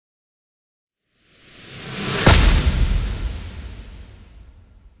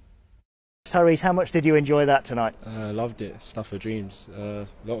Tyrese, how much did you enjoy that tonight? Loved it. Stuff of dreams. A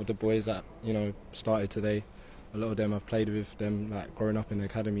lot of the boys that started today, a lot of them I've played with them like growing up in the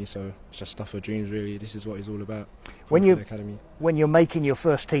academy, so it's just stuff of dreams really. This is what it's all about. When you're making your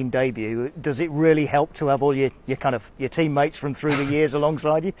first team debut, does it really help to have all your teammates from through the years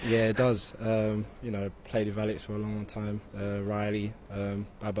alongside you? Yeah, it does. Played with Alex for a long time, Riley,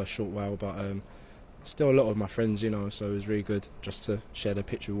 Baba a short while, but still a lot of my friends, so it was really good just to share the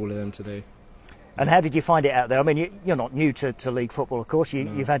pitch with all of them today. And how did you find it out there? I mean, you're not new to league football, of course.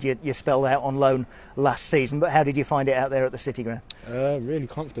 You've had your spell out on loan last season, but how did you find it out there at the City Ground? Really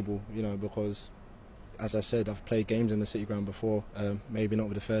comfortable, because, as I said, I've played games in the City Ground before, maybe not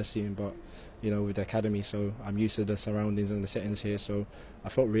with the first team, but, with the academy, so I'm used to the surroundings and the settings here, so I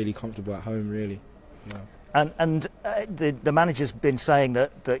felt really comfortable at home, really. And the manager's been saying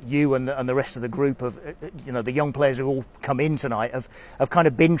that you and the rest of the group of the young players who all come in tonight have kind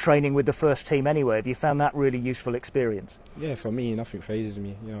of been training with the first team anyway. Have you found that really useful experience? Yeah, for me, nothing phases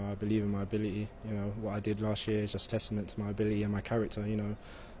me. I believe in my ability. What I did last year is just testament to my ability and my character.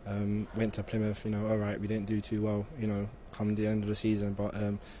 Went to Plymouth. All right, we didn't do too well. Come the end of the season, but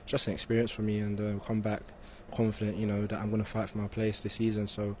just an experience for me, and come back confident. That I'm going to fight for my place this season.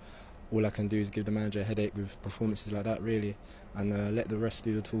 So all I can do is give the manager a headache with performances like that, really, and let the rest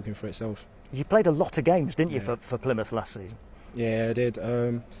do the talking for itself. You played a lot of games, didn't you, for Plymouth last season? Yeah, I did.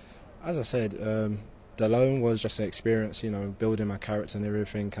 As I said, the loan was just an experience, building my character and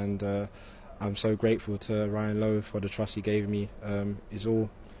everything, and I'm so grateful to Ryan Lowe for the trust he gave me. It's all,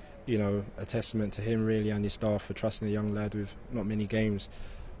 a testament to him, really, and his staff for trusting a young lad with not many games.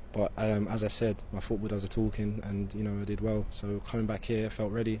 But as I said, my football does the talking, and I did well. So coming back here, I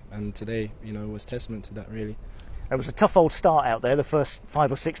felt ready, and today, was testament to that, really. It was a tough old start out there. The first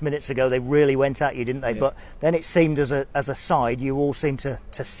 5 or 6 minutes ago, they really went at you, didn't they? Yeah. But then it seemed, as a side, you all seemed to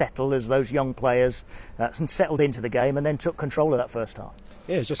settle as those young players and settled into the game, and then took control of that first half.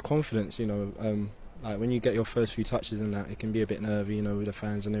 Yeah, it's just confidence, like when you get your first few touches and that, it can be a bit nervy, with the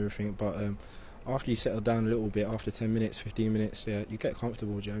fans and everything. But after you settle down a little bit, after 10 minutes, 15 minutes, yeah, you get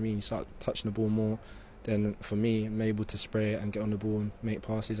comfortable, do you know what I mean? You start touching the ball more. Then for me, I'm able to spray it and get on the ball and make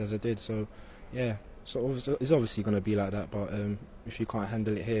passes as I did. So, yeah, so it's obviously going to be like that, but if you can't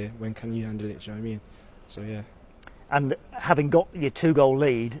handle it here, when can you handle it, do you know what I mean? So, yeah. And having got your 2-goal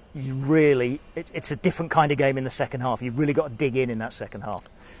lead, it's a different kind of game in the second half. You've really got to dig in that second half.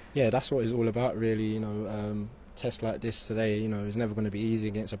 Yeah, that's what it's all about, really, Test like this today, it's never going to be easy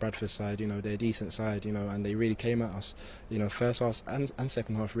against a Bradford side. They're a decent side, and they really came at us, first half and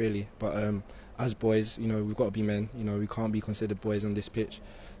second half, really. But as boys, we've got to be men. We can't be considered boys on this pitch.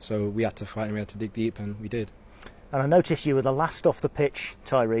 So we had to fight and we had to dig deep, and we did. And I noticed you were the last off the pitch,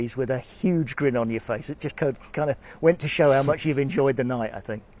 Tyrese, with a huge grin on your face. It just kind of went to show how much you've enjoyed the night, I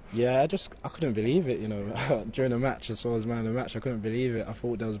think. Yeah, I couldn't believe it, during the match, I saw as man of the match, I couldn't believe it. I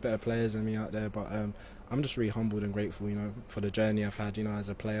thought there was better players than me out there, but I'm just really humbled and grateful, for the journey I've had, as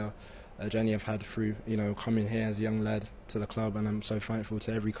a player, a journey I've had through, coming here as a young lad to the club, and I'm so thankful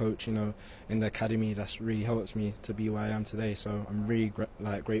to every coach, in the academy that's really helped me to be where I am today. So I'm really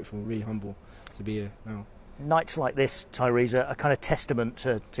grateful, really humble to be here now. Nights like this, Tyrese, are a kind of testament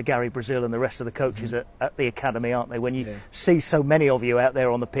to Gary Brazil and the rest of the coaches at the academy, aren't they? When you see so many of you out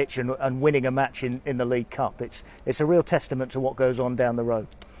there on the pitch and winning a match in the League Cup, it's a real testament to what goes on down the road.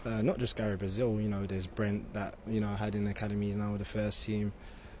 Not just Gary Brazil, there's Brent that I had in the academies now with the first team.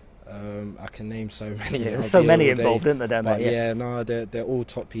 I can name so many. Yeah, there's so many involved, isn't there, down there? Yeah, no, they're all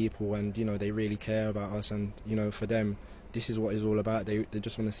top people, and they really care about us, and for them, this is what it's all about. They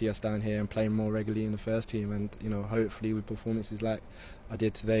just want to see us down here and playing more regularly in the first team, and hopefully with performances like I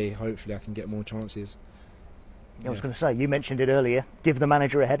did today, hopefully I can get more chances. I was going to say, you mentioned it earlier, give the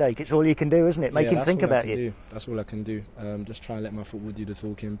manager a headache. It's all you can do, isn't it? Make him think about you. That's all I can do. Just try and let my football do the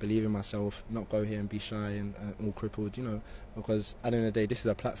talking, believe in myself, not go here and be shy and all crippled, because at the end of the day, this is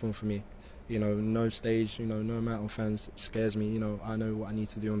a platform for me. No stage, no amount of fans scares me. I know what I need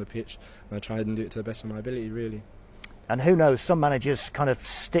to do on the pitch, and I try and do it to the best of my ability, really. And who knows, some managers kind of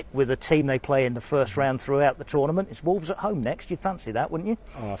stick with the team they play in the first round throughout the tournament. It's Wolves at home next. You'd fancy that, wouldn't you?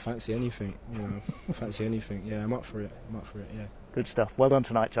 Oh, I fancy anything, fancy anything. Yeah, I'm up for it, yeah. Good stuff. Well done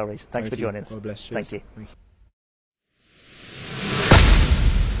tonight, Tyrese. Thanks for joining us. God bless you. Thank you.